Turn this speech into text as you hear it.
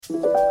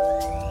Shit.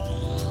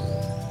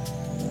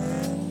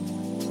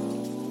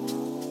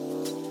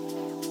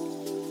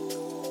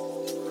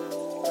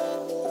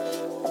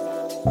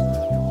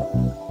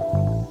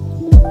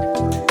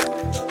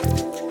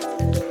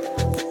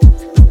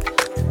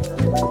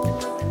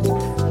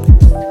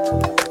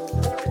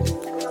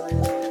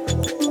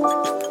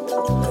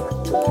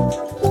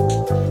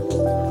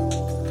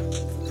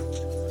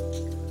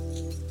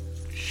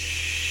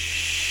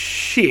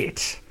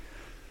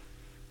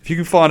 If you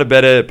can find a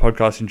better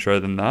podcast intro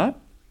than that,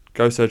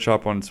 go search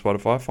up on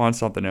Spotify, find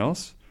something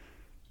else.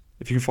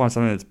 If you can find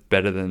something that's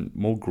better than,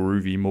 more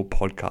groovy, more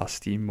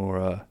podcasty,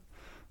 more, I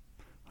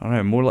don't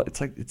know, more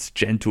like, it's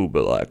gentle,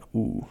 but like,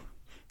 ooh,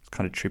 it's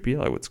kind of trippy.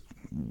 Like, what's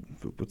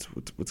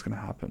going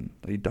to happen?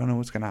 Like, you don't know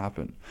what's going to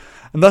happen.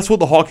 And that's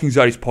what the Hiking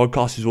Zaddies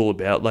podcast is all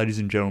about, ladies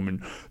and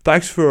gentlemen.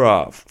 Thanks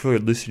for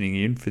listening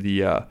in for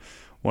the,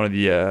 one of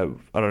the,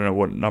 I don't know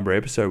what number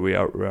episode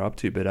we're up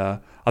to, but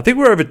I think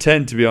we're over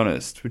 10, to be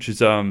honest, which is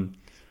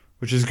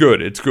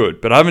good. It's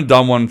good, but I haven't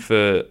done one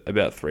for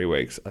about 3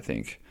 weeks, I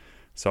think.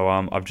 So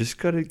I've just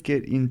got to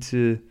get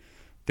into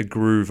the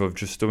groove of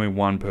just doing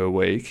one per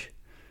week,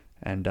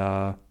 and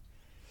why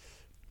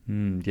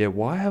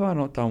have I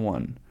not done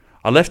one?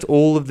 I left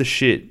all of the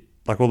shit,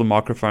 like all the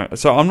microphone.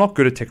 So I'm not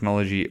good at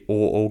technology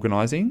or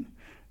organizing,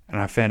 and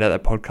I found out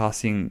that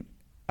podcasting,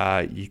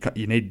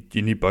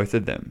 you need both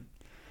of them.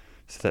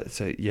 So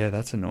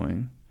that's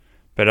annoying.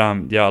 But I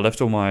left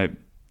all my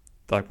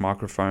like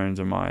microphones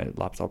and my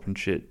laptop and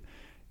shit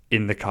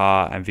in the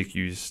car, and Vic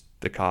used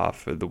the car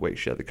for the week.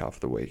 She had the car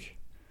for the week,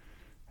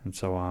 and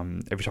so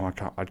every time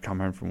I'd come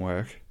home from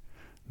work,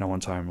 no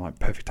one's home. Like,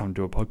 perfect time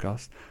to do a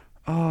podcast.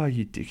 Oh,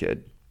 you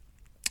dickhead!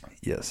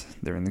 Yes,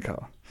 they're in the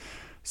car.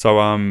 So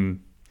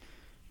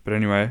but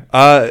anyway,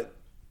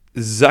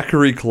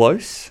 Zachary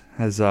Close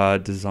has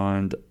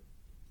designed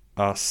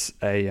us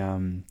a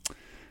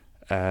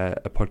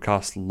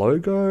podcast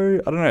logo.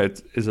 I don't know.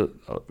 Is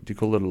it? Do you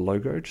call it a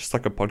logo? Just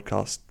like a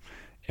podcast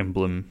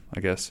emblem,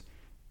 I guess.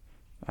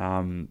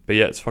 But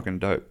yeah, it's fucking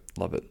dope.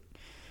 Love it.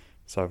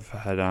 So I've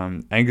had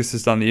Angus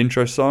has done the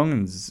intro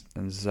song,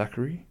 and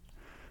Zachary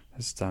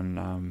has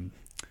done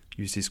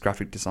used his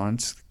graphic design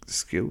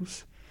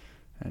skills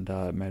and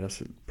made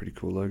us a pretty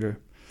cool logo.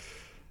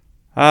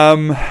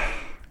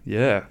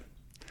 Yeah.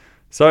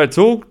 So it's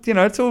all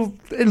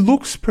it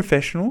looks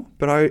professional,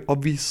 but I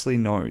obviously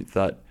know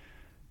that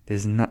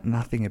there's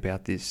nothing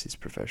about this is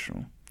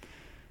professional.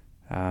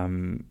 I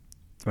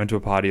went to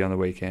a party on the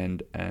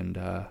weekend, and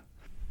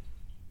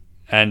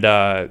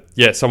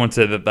someone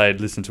said that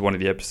they'd listened to one of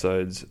the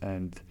episodes,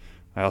 and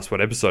I asked what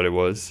episode it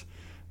was.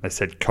 They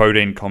said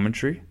codeine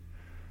commentary,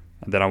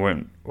 and then I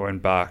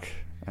went back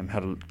and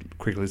had a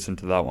quick listen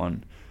to that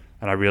one,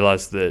 and I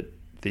realized that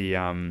the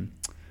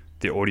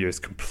audio is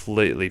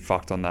completely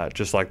fucked on that,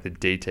 just like the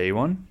DT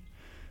one.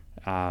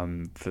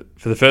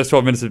 For the first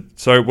 12 minutes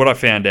so what I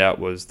found out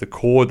was the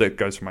cord that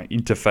goes from my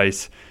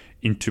interface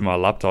into my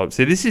laptop.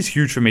 See, this is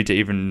huge for me to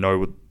even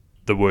know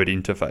the word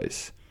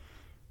interface.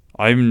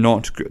 I'm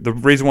not good. The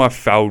reason why I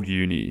failed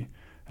uni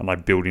and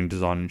like building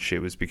design and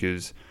shit was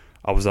because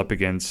I was up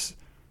against,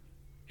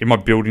 in my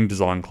building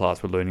design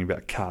class, we're learning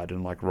about CAD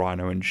and like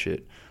Rhino and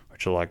shit,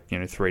 which are like,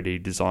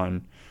 3D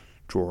design,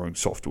 drawing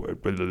software,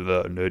 blah, blah,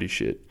 blah, nerdy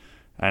shit.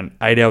 And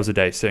 8 hours a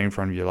day sitting in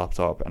front of your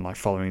laptop and like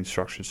following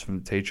instructions from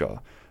the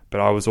teacher. But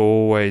I was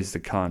always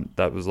the cunt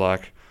that was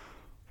like,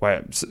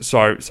 wait,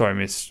 sorry,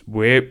 miss,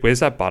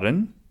 where's that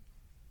button?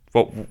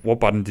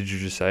 What button did you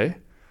just say?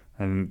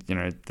 And,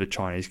 the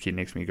Chinese kid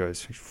next to me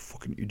goes, you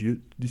fucking idiot,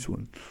 this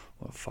one.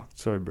 Oh, fuck,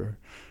 sorry, bro.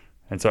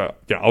 And so,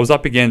 I was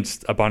up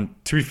against a bunch.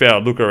 To be fair, I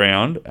look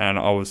around and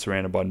I was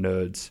surrounded by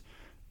nerds.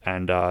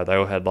 And they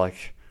all had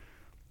like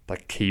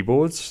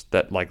keyboards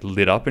that like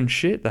lit up and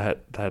shit. They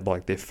had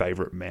like their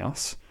favorite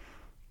mouse.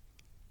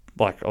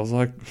 Like, I was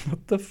like,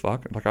 what the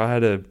fuck? Like, I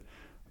had a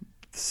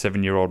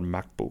 7-year-old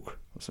MacBook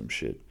or some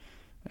shit.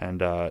 And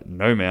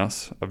no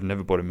mouse. I've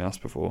never bought a mouse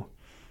before.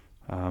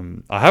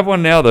 I have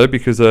one now, though,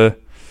 because I've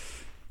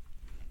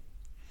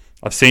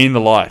seen the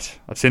light.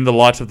 I've seen the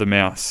light of the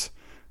mouse.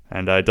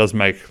 And it does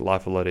make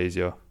life a lot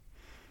easier.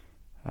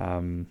 What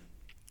are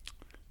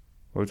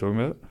we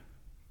talking about?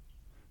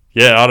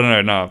 Yeah, I don't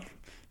know. No,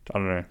 I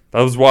don't know.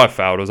 That was why I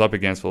failed. I was up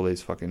against all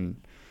these fucking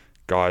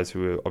guys who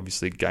were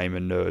obviously gamer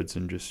nerds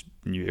and just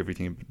knew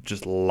everything,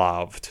 just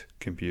loved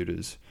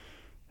computers.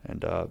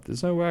 And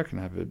there's no way I can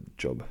have a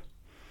job.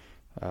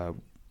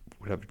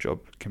 Would have a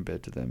job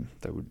compared to them.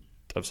 They would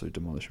absolutely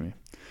demolish me.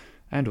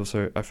 And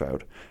also, I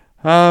failed.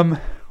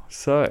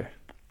 So,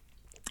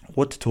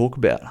 what to talk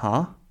about,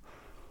 huh?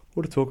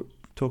 What to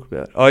talk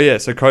about? Oh yeah,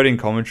 so codeine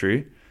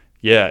commentary.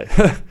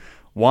 Yeah.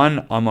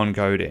 1, I'm on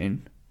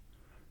codeine.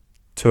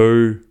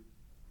 2,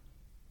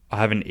 I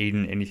haven't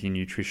eaten anything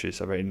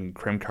nutritious. I've eaten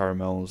creme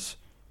caramels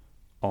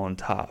on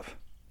tap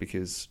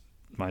because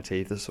my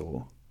teeth are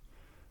sore.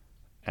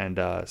 And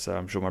so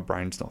I'm sure my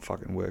brain's not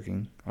fucking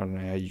working. I don't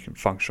know how you can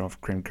function off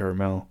creme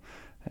caramel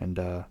and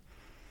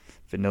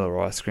vanilla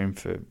ice cream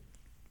for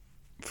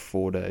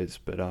 4 days.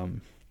 But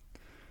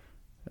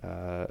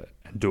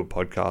and and do a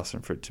podcast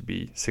and for it to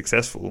be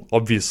successful.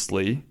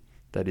 Obviously,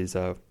 that is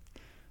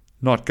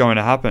not going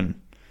to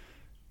happen.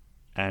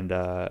 And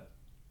so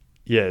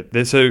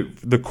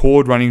the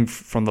cord running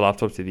from the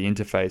laptop to the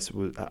interface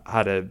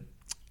had a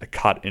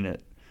cut in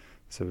it,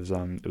 so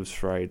it was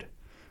frayed.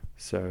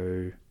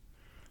 So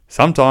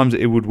sometimes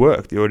it would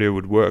work, the audio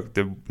would work,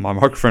 my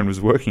microphone was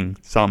working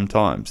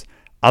sometimes.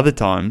 Other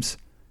times,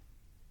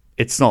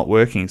 it's not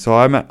working. So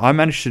I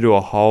managed to do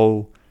a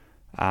whole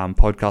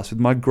podcast with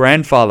my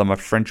grandfather, my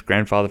French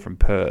grandfather from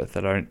Perth.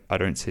 I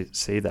don't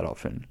see that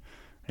often.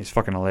 He's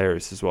fucking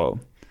hilarious as well.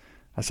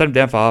 I sat him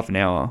down for half an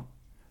hour,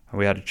 and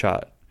we had a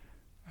chat.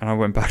 And I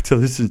went back to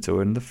listen to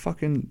it, and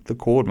the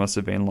cord must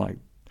have been like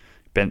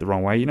bent the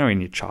wrong way. You know,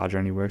 when your charger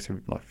only works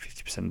like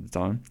 50% of the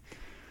time.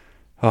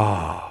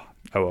 Oh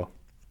well.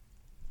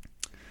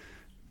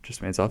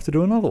 Just means I have to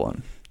do another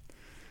one.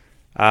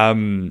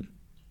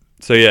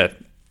 So yeah,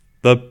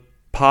 the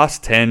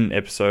past 10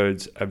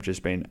 episodes have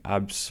just been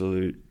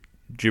absolute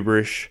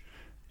gibberish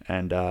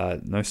and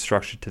no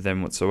structure to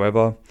them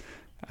whatsoever.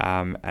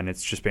 And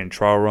it's just been a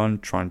trial run,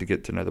 trying to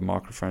get to know the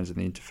microphones and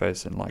the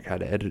interface and like how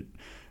to edit.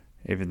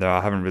 Even though I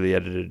haven't really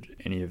edited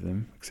any of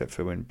them, except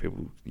for when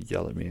people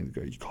yell at me and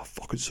go, "You can't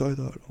fucking say that."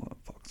 I'm like,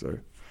 fuck, so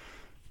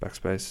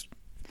backspace.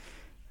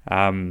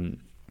 I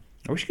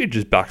wish you could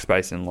just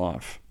backspace in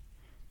life.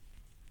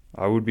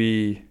 I would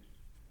be.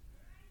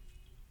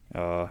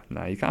 No,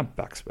 you can't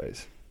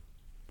backspace.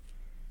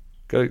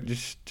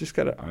 Just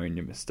gotta own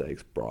your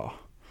mistakes, bro.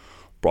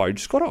 Bro, you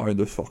just gotta own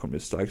those fucking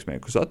mistakes, man.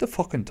 Because at the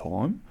fucking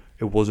time,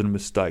 it wasn't a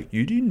mistake.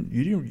 You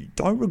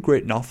don't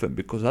regret nothing,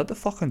 because at the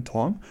fucking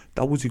time,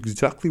 that was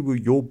exactly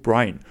what your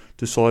brain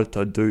decided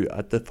to do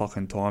at the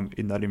fucking time,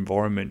 in that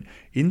environment,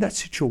 in that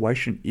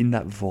situation, in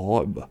that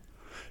vibe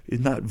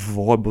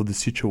of the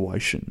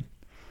situation.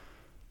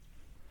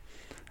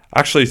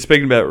 Actually,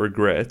 speaking about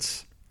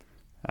regrets,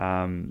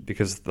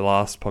 because the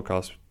last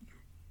podcast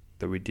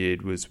that we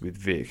did was with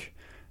Vic,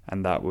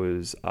 and that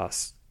was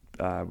us.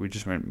 We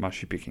just went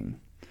mushy picking.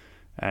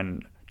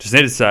 And just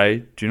need to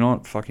say, do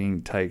not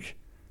fucking take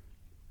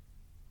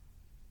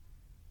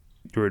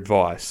your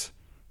advice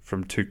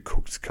from two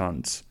cooked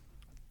cunts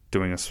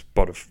doing a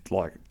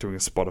Spotify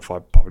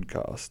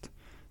podcast.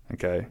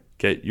 Okay,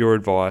 get your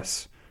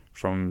advice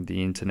from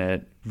the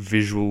internet,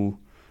 visual.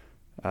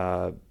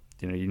 You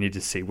need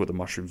to see what the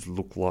mushrooms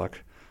look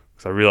like.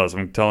 Because I realize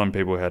I'm telling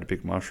people how to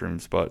pick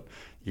mushrooms, but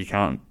you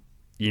can't.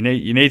 You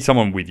need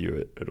someone with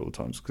you at all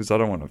times. Because I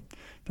don't want to.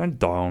 Don't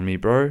die on me,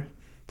 bro.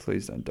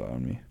 Please don't die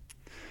on me.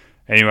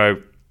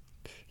 Anyway,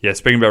 yeah,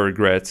 speaking about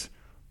regrets,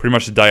 pretty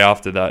much the day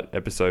after that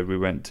episode, we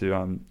went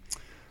to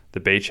the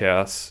beach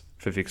house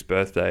for Vic's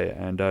birthday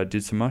and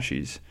did some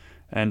mushies,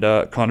 and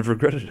kind of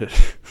regretted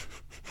it.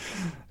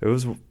 It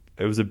was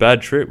a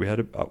bad trip.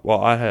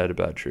 I had a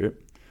bad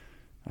trip.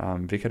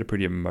 Vic had a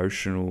pretty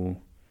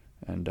emotional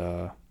and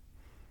I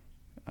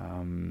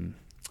don't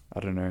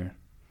know,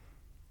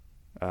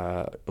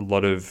 a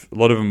lot of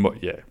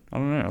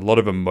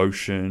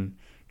emotion,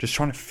 just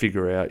trying to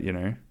figure out,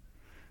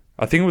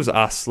 I think it was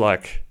us,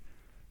 like,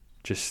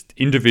 just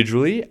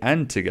individually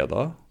and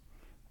together,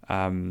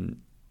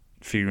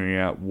 figuring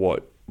out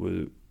what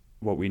we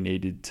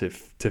needed to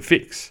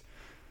fix.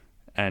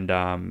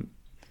 And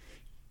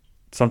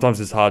sometimes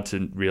it's hard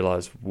to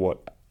realize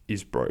what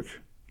is broke.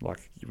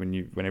 Like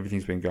when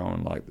everything's been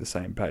going like the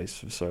same pace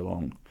for so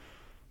long,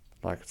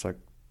 like it's like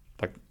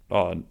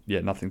oh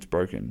yeah, nothing's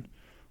broken.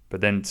 But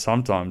then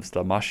sometimes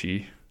the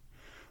mushy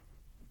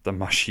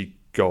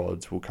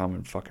gods will come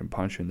and fucking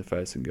punch you in the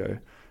face and go,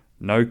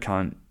 "No,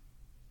 cunt,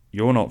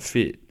 you're not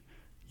fit.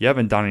 You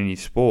haven't done any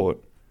sport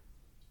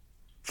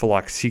for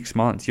like 6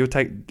 months.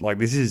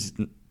 This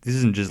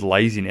isn't just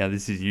lazy now.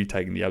 This is you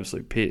taking the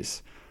absolute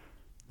piss.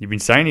 You've been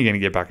saying you're going to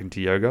get back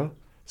into yoga.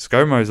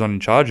 ScoMo's not in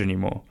charge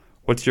anymore.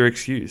 What's your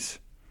excuse?"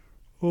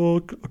 "Oh,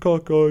 I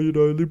can't go,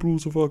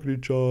 liberals are fucking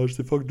in charge.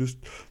 They're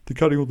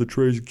cutting all the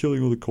trees and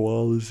killing all the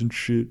koalas and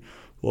shit.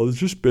 Well, there's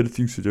just better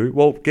things to do."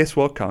 Well, guess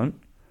what, cunt?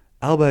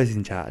 Albo's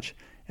in charge.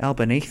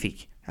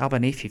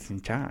 Albanese is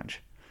in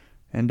charge.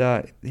 And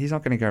he's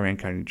not going to go around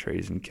cutting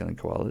trees and killing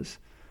koalas.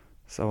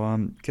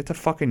 So get to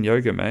fucking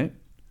yoga, mate.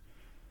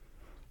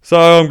 So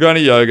I'm going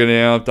to yoga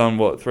now. I've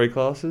done, 3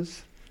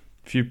 classes?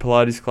 A few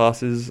Pilates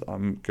classes.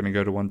 I'm going to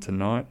go to one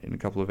tonight in a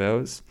couple of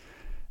hours.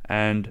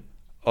 And,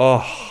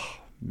 oh,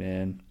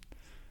 man,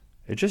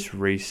 it just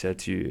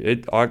resets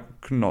you. I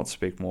could not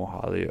speak more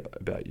highly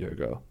about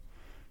yoga.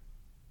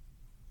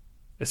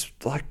 It's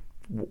like,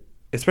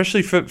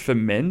 especially for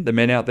men, the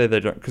men out there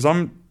that don't, because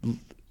I'm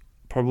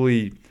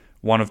probably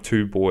one of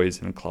 2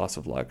 boys in a class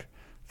of like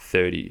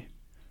 30.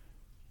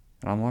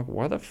 And I'm like,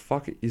 why the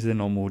fuck is there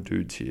no more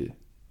dudes here?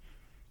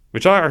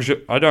 Which I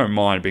don't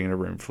mind being in a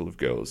room full of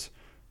girls.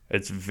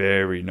 It's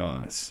very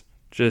nice.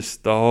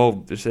 Just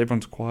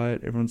everyone's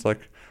quiet. Everyone's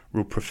like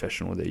real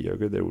professional with their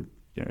yoga.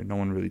 No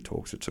one really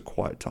talks. It's a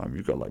quiet time.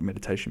 You've got like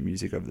meditation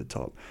music over the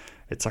top.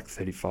 It's like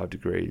 35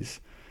 degrees.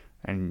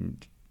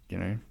 And,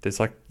 there's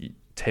like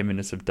 10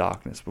 minutes of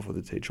darkness before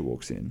the teacher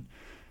walks in.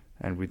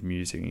 And with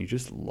music, and you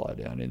just lie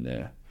down in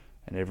there.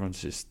 And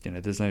everyone's just,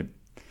 there's no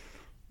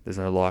There's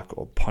no like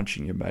or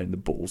punching your mate in the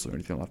balls or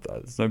anything like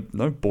that. There's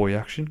no boy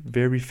action.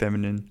 Very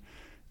feminine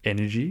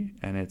energy,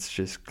 and it's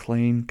just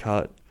clean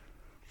cut.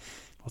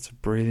 Lots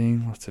of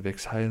breathing, lots of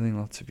exhaling,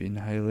 lots of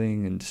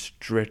inhaling and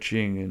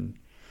stretching.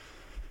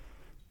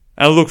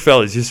 And look,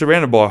 fellas, you're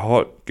surrounded by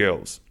hot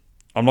girls.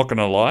 I'm not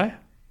gonna lie.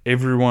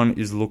 Everyone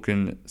is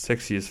looking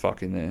sexy as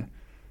fuck in there,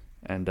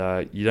 and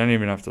you don't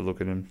even have to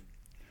look at them.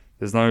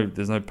 There's no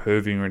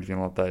perving or anything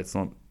like that. It's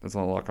not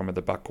like I'm at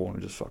the back corner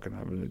just fucking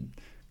having a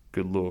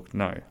good look.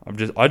 No,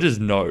 I just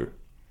know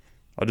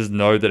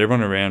that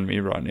everyone around me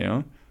right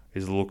now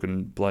is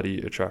looking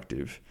bloody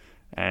attractive,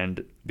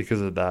 and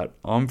because of that,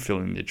 I'm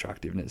feeling the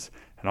attractiveness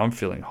and I'm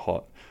feeling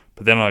hot.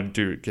 But then I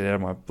do get out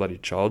of my bloody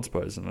child's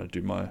pose and I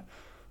do my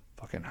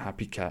fucking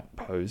happy cat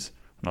pose,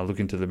 and I look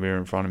into the mirror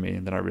in front of me,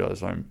 and then I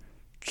realize I'm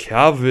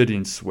covered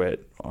in sweat.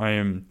 I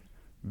am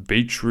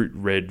beetroot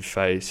red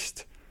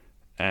faced,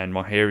 and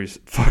my hair is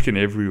fucking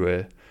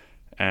everywhere.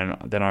 And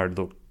then I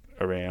look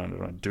around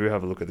and I do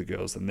have a look at the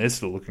girls, and they're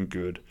still looking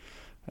good.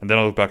 And then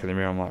I look back in the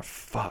mirror, I'm like,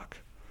 fuck,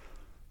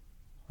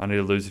 I need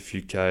to lose a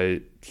few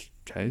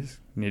Ks.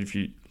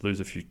 Lose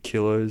a few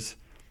kilos.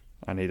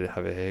 I need to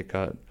have a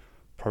haircut.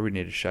 Probably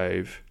need to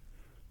shave.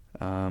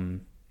 Got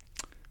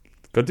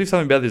to do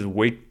something about this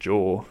weak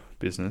jaw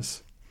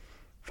business.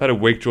 I've had a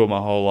weak jaw my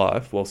whole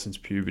life, well, since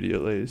puberty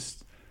at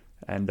least.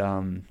 And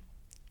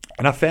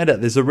I found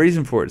out there's a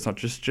reason for it. It's not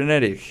just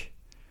genetic.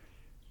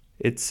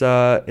 It's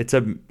a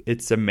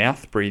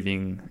mouth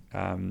breathing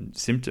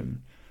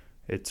symptom.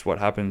 It's what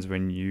happens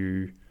when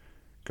you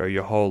go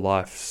your whole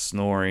life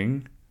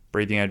snoring,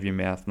 breathing out of your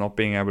mouth, not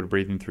being able to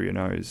breathe in through your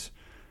nose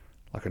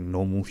like a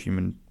normal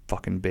human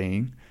fucking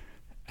being,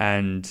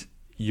 and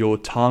your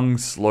tongue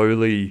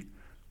slowly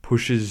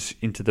pushes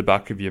into the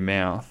back of your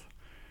mouth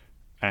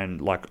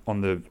and like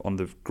on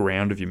the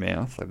ground of your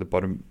mouth, like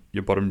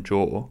your bottom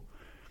jaw,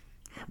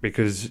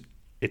 because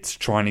it's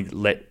trying to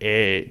let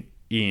air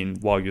in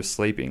while you're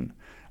sleeping.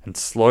 And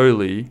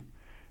slowly,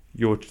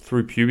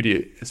 through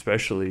puberty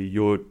especially,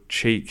 your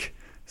cheek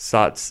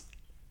starts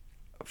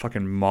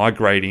fucking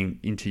migrating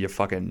into your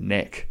fucking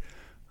neck,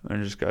 and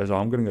it just goes,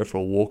 I'm going to go for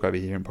a walk over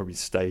here and probably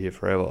stay here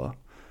forever.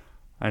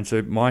 And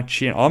so my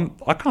chin,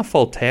 I can't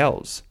fold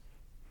towels.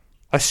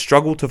 I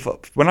struggle to,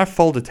 when I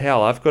fold a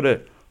towel, I've got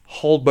to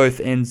hold both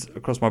ends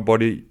across my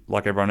body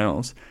like everyone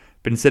else.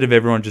 But instead of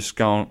everyone just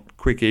going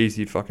quick,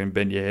 easy, fucking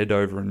bend your head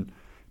over and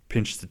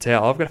pinch the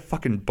towel, I've got to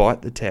fucking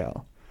bite the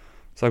towel.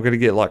 So I've got to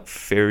get like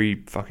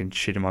fairy fucking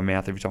shit in my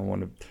mouth every time I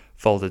want to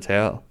fold a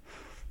towel.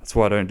 That's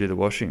why I don't do the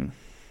washing,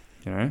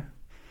 you know?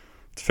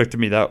 It's affected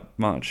me that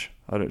much.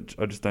 I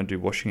just don't do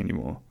washing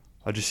anymore.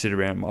 I just sit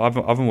around. I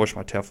haven't washed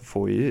my towel for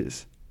 4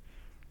 years.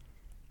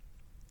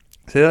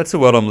 See, that's the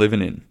world I'm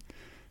living in.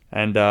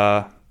 And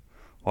why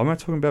am I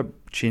talking about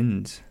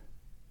chins?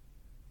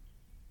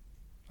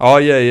 Oh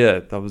yeah,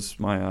 that was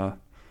my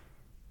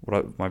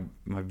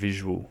my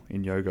visual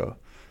in yoga.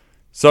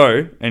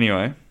 So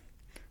anyway,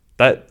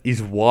 that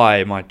is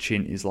why my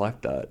chin is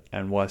like that,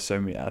 and why I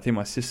think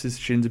my sister's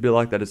chin's a bit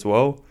like that as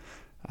well.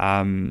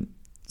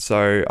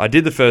 So I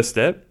did the first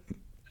step,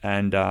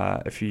 and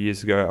a few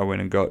years ago I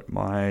went and got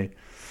my,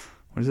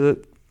 what's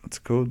it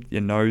called?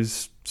 Your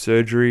nose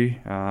surgery.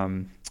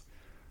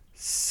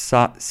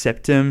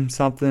 Septum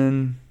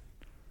something.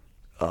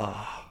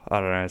 I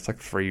don't know. It's like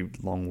 3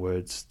 long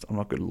words. I'm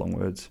not good at long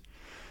words.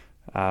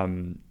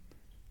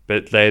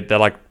 But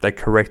they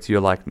correct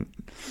your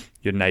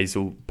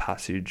nasal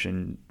passage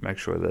and make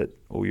sure that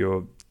all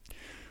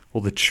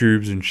the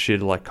tubes and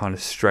shit are like kind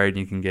of straight and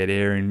you can get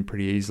air in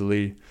pretty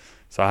easily.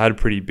 So I had a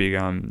pretty big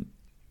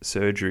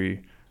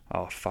surgery.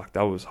 Oh fuck,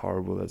 that was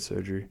horrible, that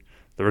surgery.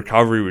 The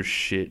recovery was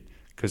shit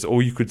because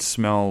all you could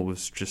smell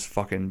was just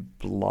fucking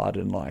blood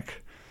and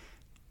like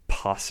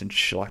pus and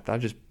shit like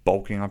that, just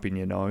bulking up in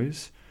your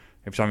nose.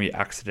 Every time you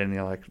accidentally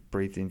like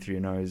breathed in through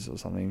your nose or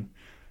something,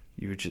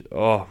 you would just,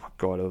 oh my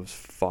god, it was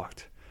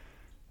fucked.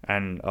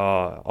 And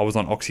I was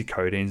on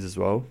oxycodines as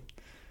well,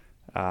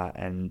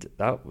 and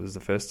that was the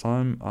first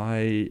time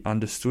I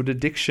understood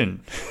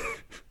addiction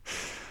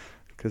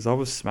because I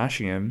was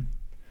smashing them.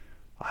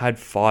 I had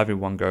 5 in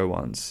one go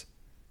once,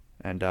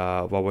 and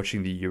while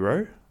watching the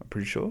Euro, I'm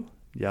pretty sure.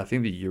 Yeah, I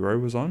think the Euro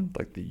was on,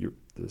 like the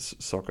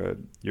soccer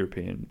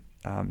European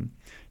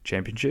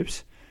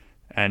championships,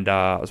 and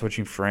I was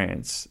watching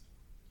France,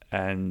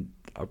 and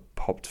I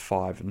popped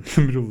 5 in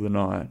the middle of the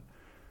night.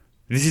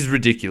 This is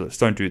ridiculous.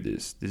 Don't do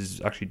this. This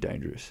is actually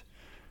dangerous.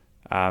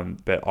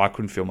 But I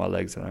couldn't feel my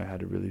legs, and I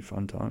had a really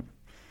fun time.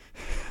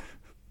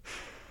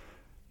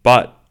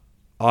 But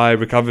I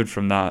recovered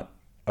from that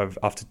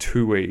after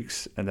 2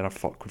 weeks, and then I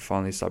could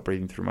finally start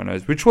breathing through my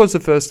nose, which was the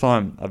first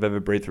time I've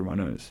ever breathed through my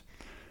nose.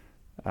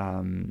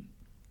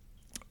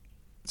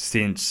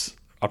 Since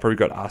I probably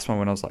got asthma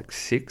when I was like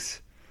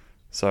 6.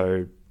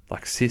 So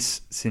like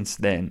since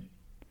then,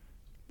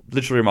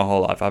 literally my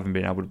whole life, I haven't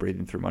been able to breathe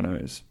in through my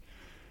nose.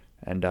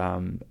 And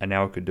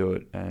now I could do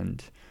it.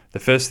 And the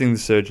first thing the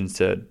surgeon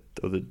said,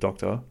 or the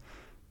doctor,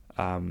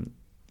 when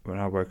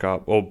I woke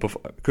up, or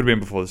before, it could have been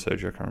before the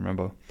surgery, I can't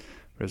remember.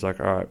 But it was like,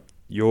 all right,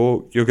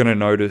 you're gonna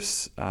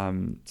notice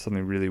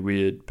something really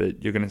weird,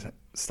 but you're gonna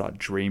start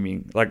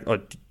dreaming. Like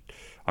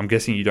I'm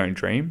guessing you don't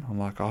dream. I'm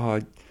like,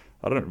 I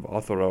don't. I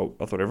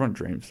thought everyone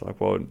dreams.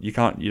 Like, well, you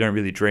don't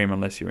really dream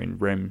unless you're in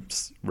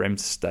REM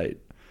state.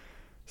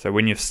 So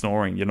when you're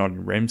snoring, you're not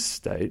in REM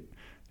state,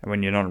 and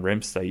when you're not in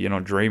REM state, you're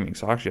not dreaming.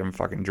 So I actually haven't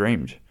fucking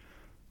dreamed.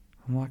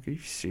 I'm like, are you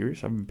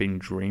serious? I haven't been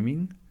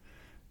dreaming,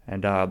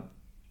 and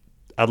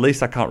at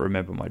least I can't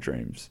remember my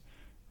dreams.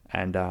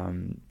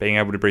 And being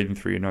able to breathe in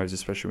through your nose,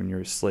 especially when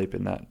you're asleep,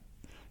 and that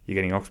you're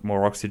getting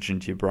more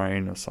oxygen to your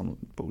brain or some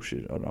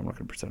bullshit. I'm not going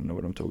to pretend I know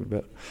what I'm talking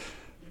about.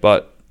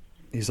 But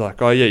he's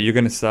like, oh yeah, you're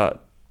going to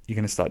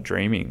start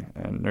dreaming.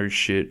 And no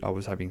shit, I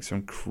was having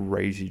some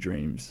crazy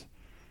dreams.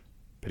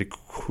 But it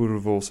could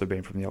have also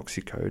been from the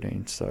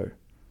oxycodone. So,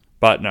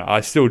 but no, I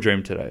still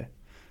dream today,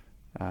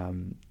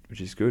 which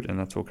is good. And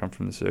that's all come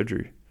from the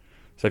surgery.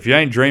 So if you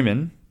ain't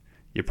dreaming,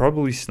 you're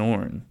probably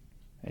snoring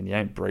and you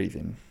ain't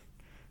breathing.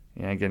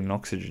 You ain't getting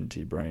oxygen to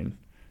your brain.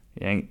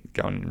 You ain't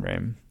going in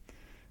REM.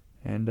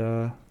 And,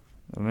 I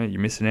don't know,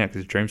 you're missing out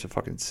because dreams are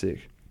fucking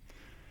sick.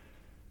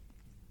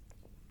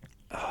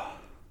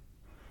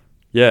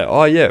 Yeah,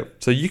 oh yeah.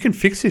 So you can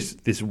fix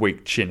this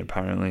weak chin,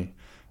 apparently,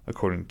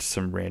 according to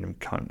some random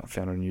cunt I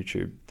found on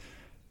YouTube.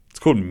 It's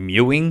called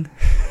mewing.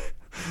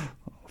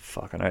 Oh,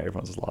 fuck, I know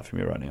everyone's laughing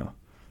at me right now.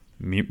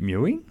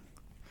 Mewing?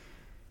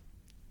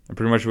 And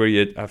pretty much what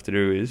you have to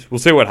do is, we'll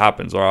see what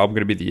happens. All right, I'm going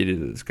to be the idiot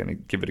that's going to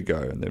give it a go,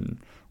 and then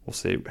we'll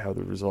see how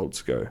the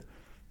results go.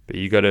 But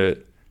you got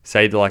to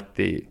say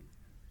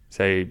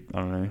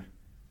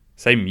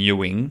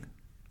mewing,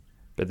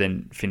 but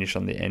then finish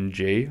on the ing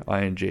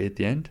at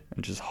the end,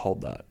 and just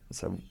hold that.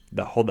 So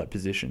hold that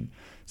position.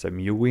 So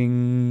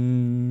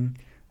mewing,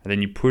 and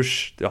then you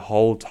push the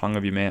whole tongue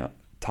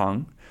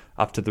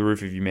up to the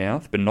roof of your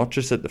mouth, but not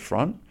just at the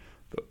front,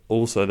 but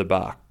also the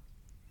back.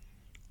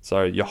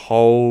 So your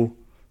whole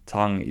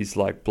tongue is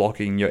like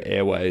blocking your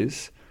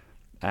airways,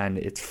 and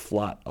it's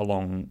flat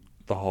along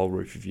the whole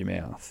roof of your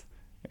mouth,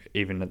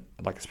 even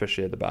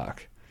especially at the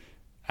back.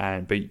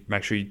 But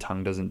make sure your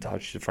tongue doesn't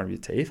touch the front of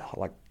your teeth.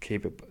 Like,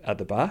 keep it at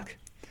the back,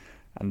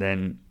 and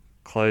then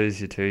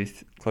close your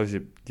teeth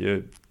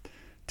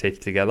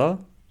together,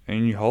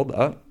 and you hold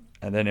that,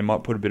 and then it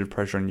might put a bit of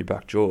pressure on your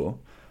back jaw,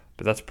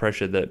 but that's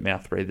pressure that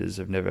mouth breathers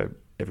have never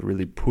ever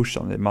really pushed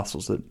on their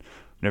muscles, that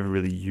never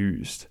really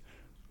used,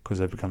 because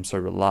they've become so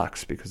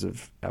relaxed because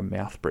of our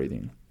mouth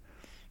breathing.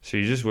 So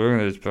you're just working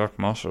those back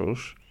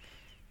muscles,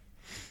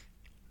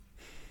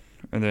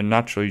 and then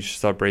naturally you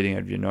start breathing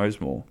out of your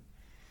nose more.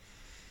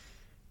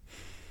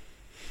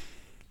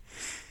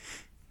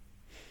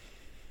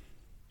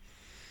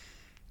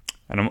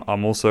 And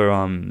I'm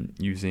also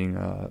using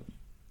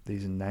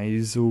these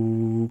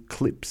nasal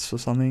clips or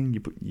something.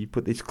 You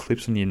put these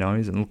clips on your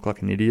nose and look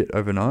like an idiot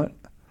overnight,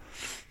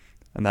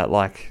 and that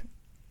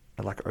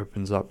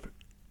opens up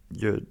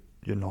your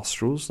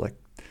nostrils, like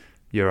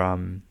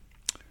your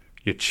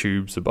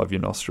tubes above your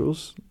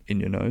nostrils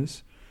in your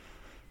nose,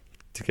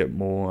 to get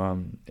more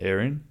air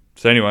in.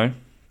 So anyway,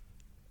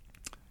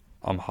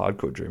 I'm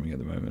hardcore dreaming at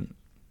the moment,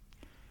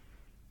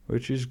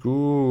 which is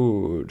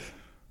good.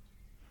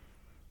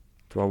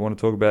 Do I want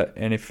to talk about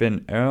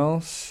anything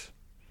else?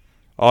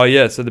 Oh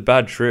yeah, so the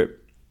bad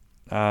trip.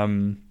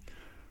 So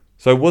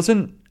it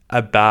wasn't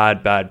a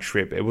bad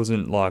trip. It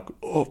wasn't like,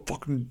 oh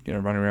fucking,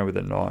 running around with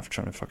a knife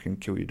trying to fucking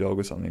kill your dog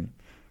or something.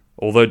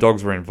 Although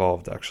dogs were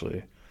involved,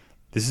 actually.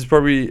 This is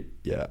probably,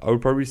 I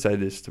would probably say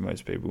this to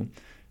most people.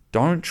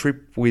 Don't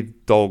trip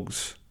with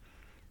dogs,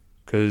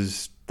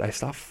 because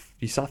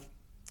you start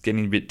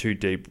getting a bit too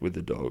deep with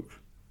the dog.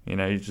 You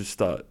just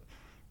start,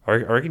 I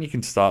reckon you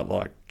can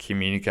start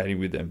communicating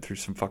with them through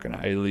some fucking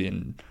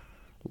alien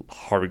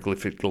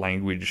hieroglyphic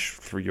language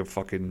through your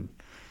fucking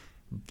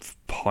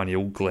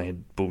pineal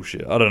gland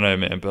bullshit. I don't know,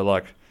 man,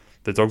 but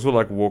the dogs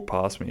would walk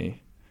past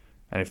me,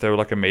 and if they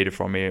were a meter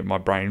from me, my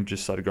brain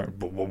just started going,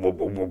 blah, blah, blah,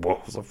 blah, blah, blah.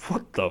 I was like,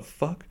 what the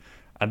fuck?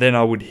 And then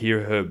I would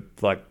hear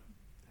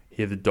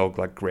the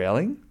dog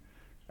growling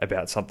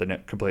about something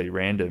completely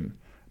random,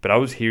 but I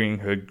was hearing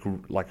her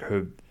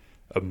her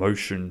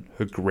emotion,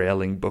 her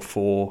growling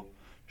before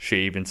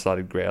she even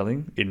started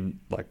growling in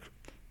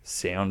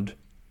sound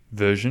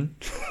version.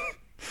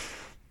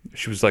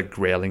 She was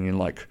growling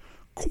in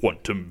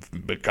quantum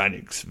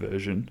mechanics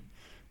version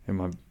in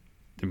my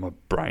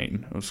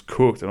brain. I was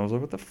cooked, and I was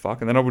like, what the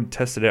fuck? And then I would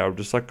test it out. I would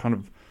just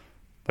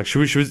she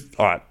was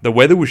all right. The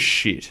weather was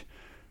shit.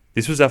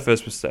 This was our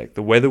first mistake.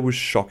 The weather was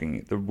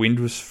shocking. The wind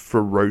was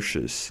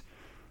ferocious.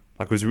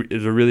 It was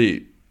a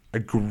really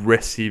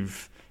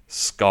aggressive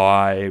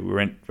sky. We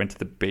went to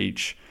the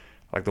beach.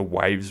 The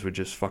waves were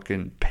just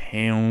fucking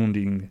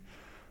pounding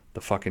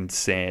the fucking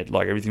sand.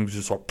 Everything was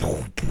just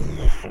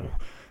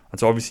and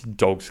so obviously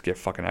dogs get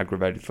fucking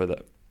aggravated for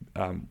that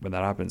when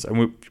that happens.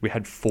 And we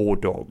had 4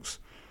 dogs,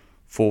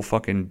 4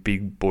 fucking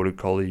big border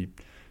collie,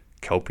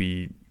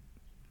 kelpie,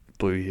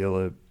 blue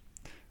heeler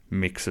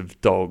mix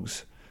of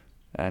dogs,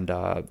 and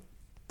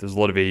there's a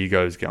lot of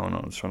egos going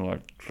on. It's trying to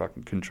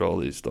fucking control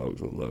these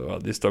dogs. Although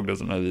this dog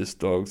doesn't know this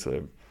dog,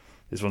 so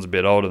this one's a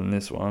bit older than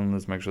this one.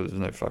 Let's make sure there's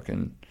no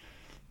fucking,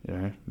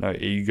 no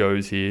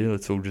egos here.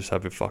 Let's all just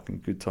have a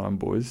fucking good time,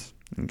 boys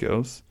and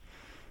girls.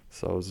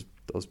 So I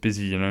was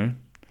busy,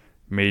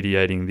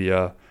 mediating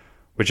the,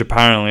 which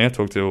apparently I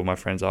talked to all my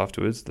friends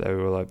afterwards. They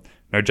were like,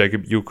 no,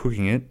 Jacob, you're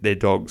cooking it. They're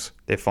dogs.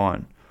 They're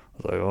fine. I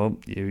was like, oh,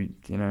 you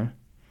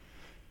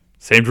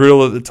seemed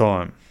real at the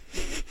time.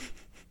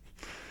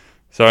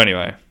 So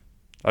anyway,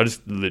 I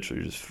just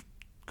literally just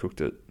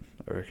cooked it,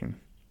 I reckon.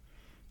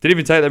 Didn't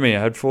even take that many.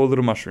 I had 4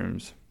 little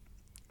mushrooms.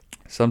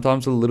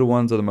 Sometimes the little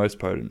ones are the most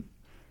potent.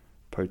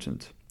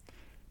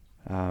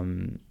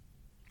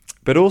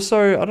 But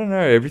also, I don't know,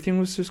 everything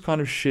was just kind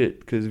of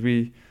shit because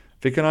Vic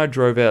and I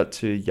drove out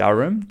to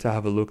Yarram to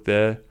have a look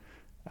there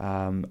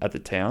at the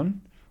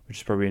town, which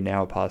is probably an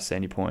hour past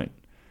Sandy Point.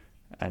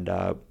 And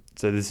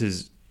so this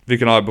is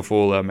Vic and I,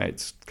 before all our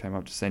mates came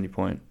up to Sandy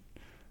Point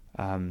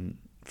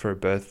for a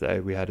birthday.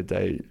 We had a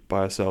day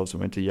by ourselves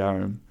and went to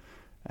Yarram.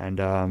 And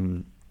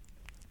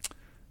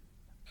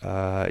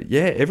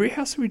every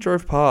house that we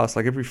drove past,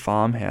 like every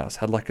farmhouse,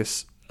 had like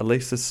at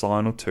least a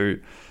sign or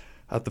two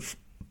at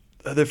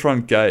the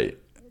front gate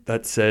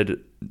that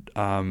said,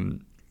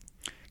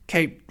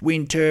 keep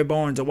wind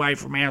turbines away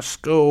from our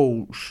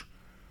schools.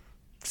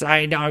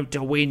 Say no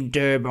to wind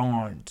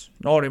turbines.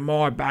 Not in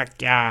my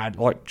backyard.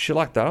 Like shit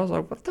like that. I was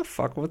like, what the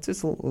fuck? What's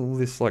this? All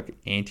this like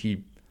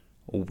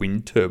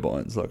anti-wind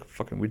turbines? Like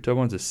fucking wind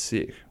turbines are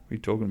sick. What are you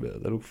talking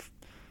about? They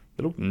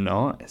look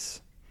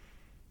nice.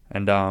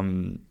 And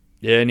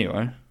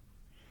anyway,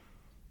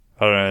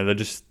 I don't know. They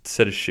just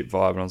set a shit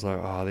vibe, and I was like,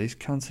 oh, these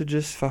cunts are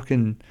just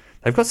fucking.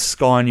 They've got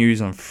Sky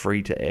News on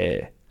free to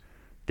air.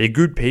 They're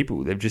good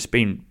people. They've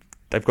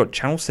got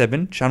Channel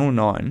 7, Channel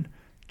 9,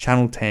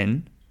 Channel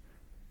 10,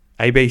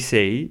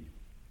 ABC,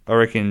 I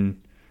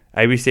reckon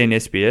ABC and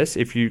SBS,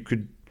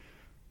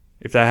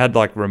 if they had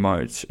like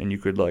remotes and you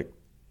could like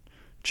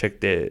check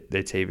their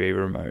TV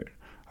remote,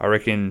 I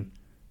reckon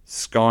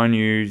Sky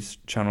News,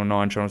 Channel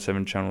 9, Channel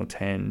 7, Channel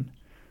 10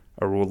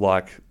 are all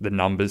like, the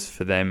numbers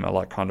for them are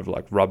like kind of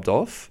like rubbed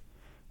off.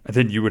 And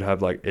then you would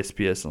have like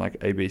SBS and like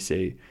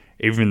ABC,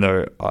 even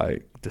though I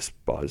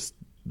despise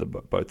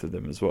both of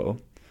them as well.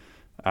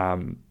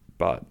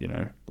 But,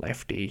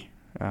 lefty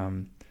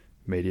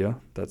media,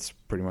 that's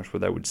pretty much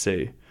what they would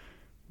see.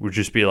 Would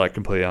just be like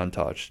completely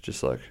untouched,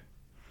 just like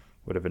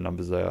whatever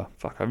numbers they are.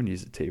 Fuck, I haven't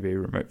used a TV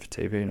remote for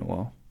TV in a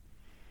while.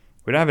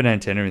 We don't have an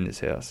antenna in this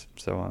house,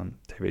 so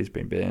TV's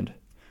been banned.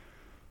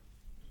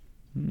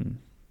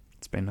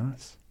 It's been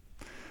nice.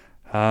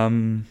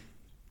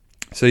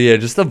 So yeah,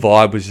 just the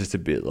vibe was just a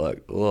bit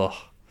like, ugh,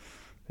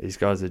 these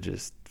guys are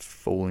just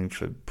falling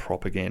for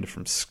propaganda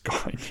from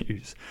Sky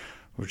News,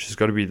 which has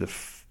got to be the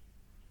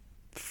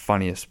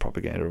funniest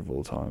propaganda of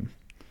all time.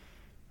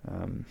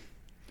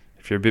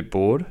 If you're a bit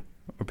bored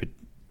or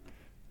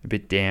a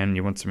bit down and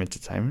you want some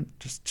entertainment,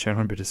 just turn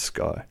on a bit of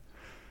Sky.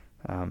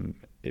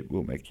 It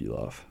will make you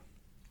laugh.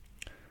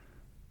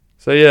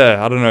 So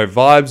yeah, I don't know,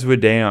 vibes were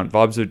down.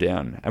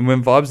 And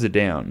when vibes are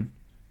down,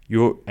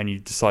 and you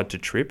decide to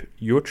trip,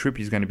 your trip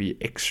is going to be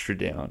extra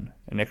down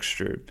and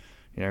extra,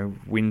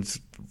 wind's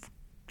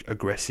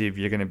aggressive,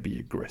 you're going to be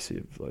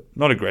aggressive. Like,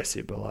 not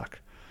aggressive, but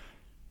like,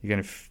 you're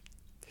going to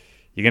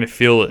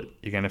feel it.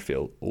 You're going to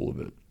feel all of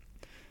it.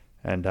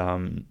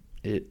 And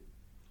it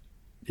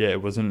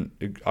wasn't,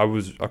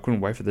 I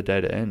couldn't wait for the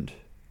day to end.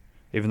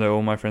 Even though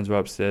all my friends were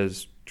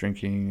upstairs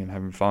drinking and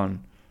having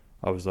fun,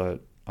 I was like,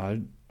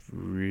 I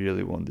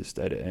really want this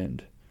day to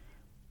end.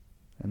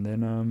 And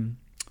then,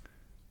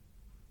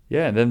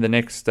 and then the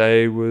next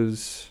day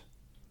was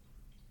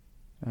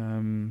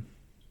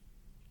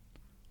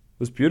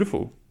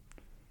beautiful.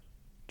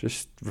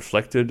 Just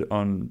reflected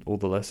on all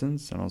the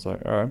lessons, and I was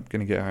like, all right, I'm going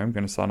to get home,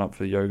 going to sign up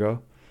for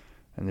yoga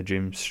and the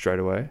gym straight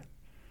away,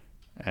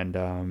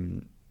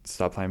 and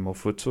start playing more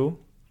futsal.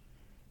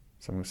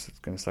 So I'm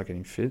going to start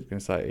getting fit, going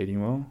to start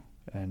eating well,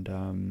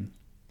 and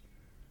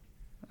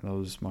that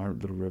was my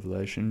little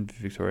revelation.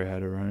 Victoria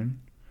had her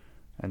own,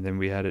 and then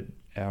we had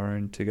our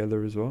own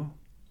together as well,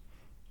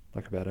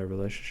 like about our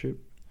relationship,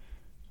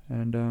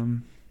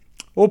 and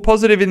all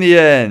positive in the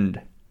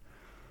end.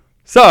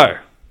 So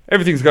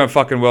everything's going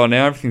fucking well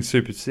now. Everything's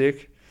super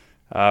sick.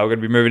 We're going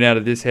to be moving out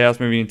of this house,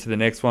 moving into the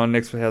next one.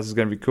 Next house is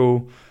going to be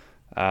cool.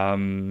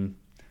 Going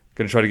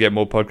to try to get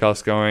more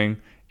podcasts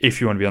going. If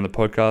you want to be on the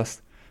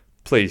podcast,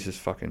 please just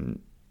fucking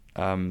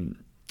send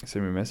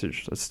me a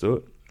message. Let's do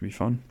it. It'll be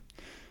fun.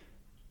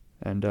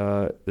 And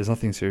there's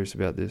nothing serious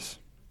about this.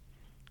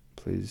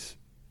 Please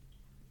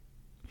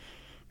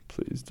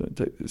don't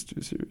take this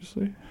too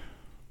seriously.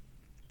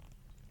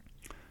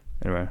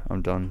 Anyway,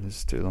 I'm done. This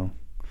is too long.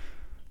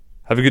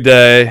 Have a good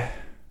day.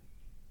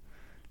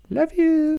 Love you.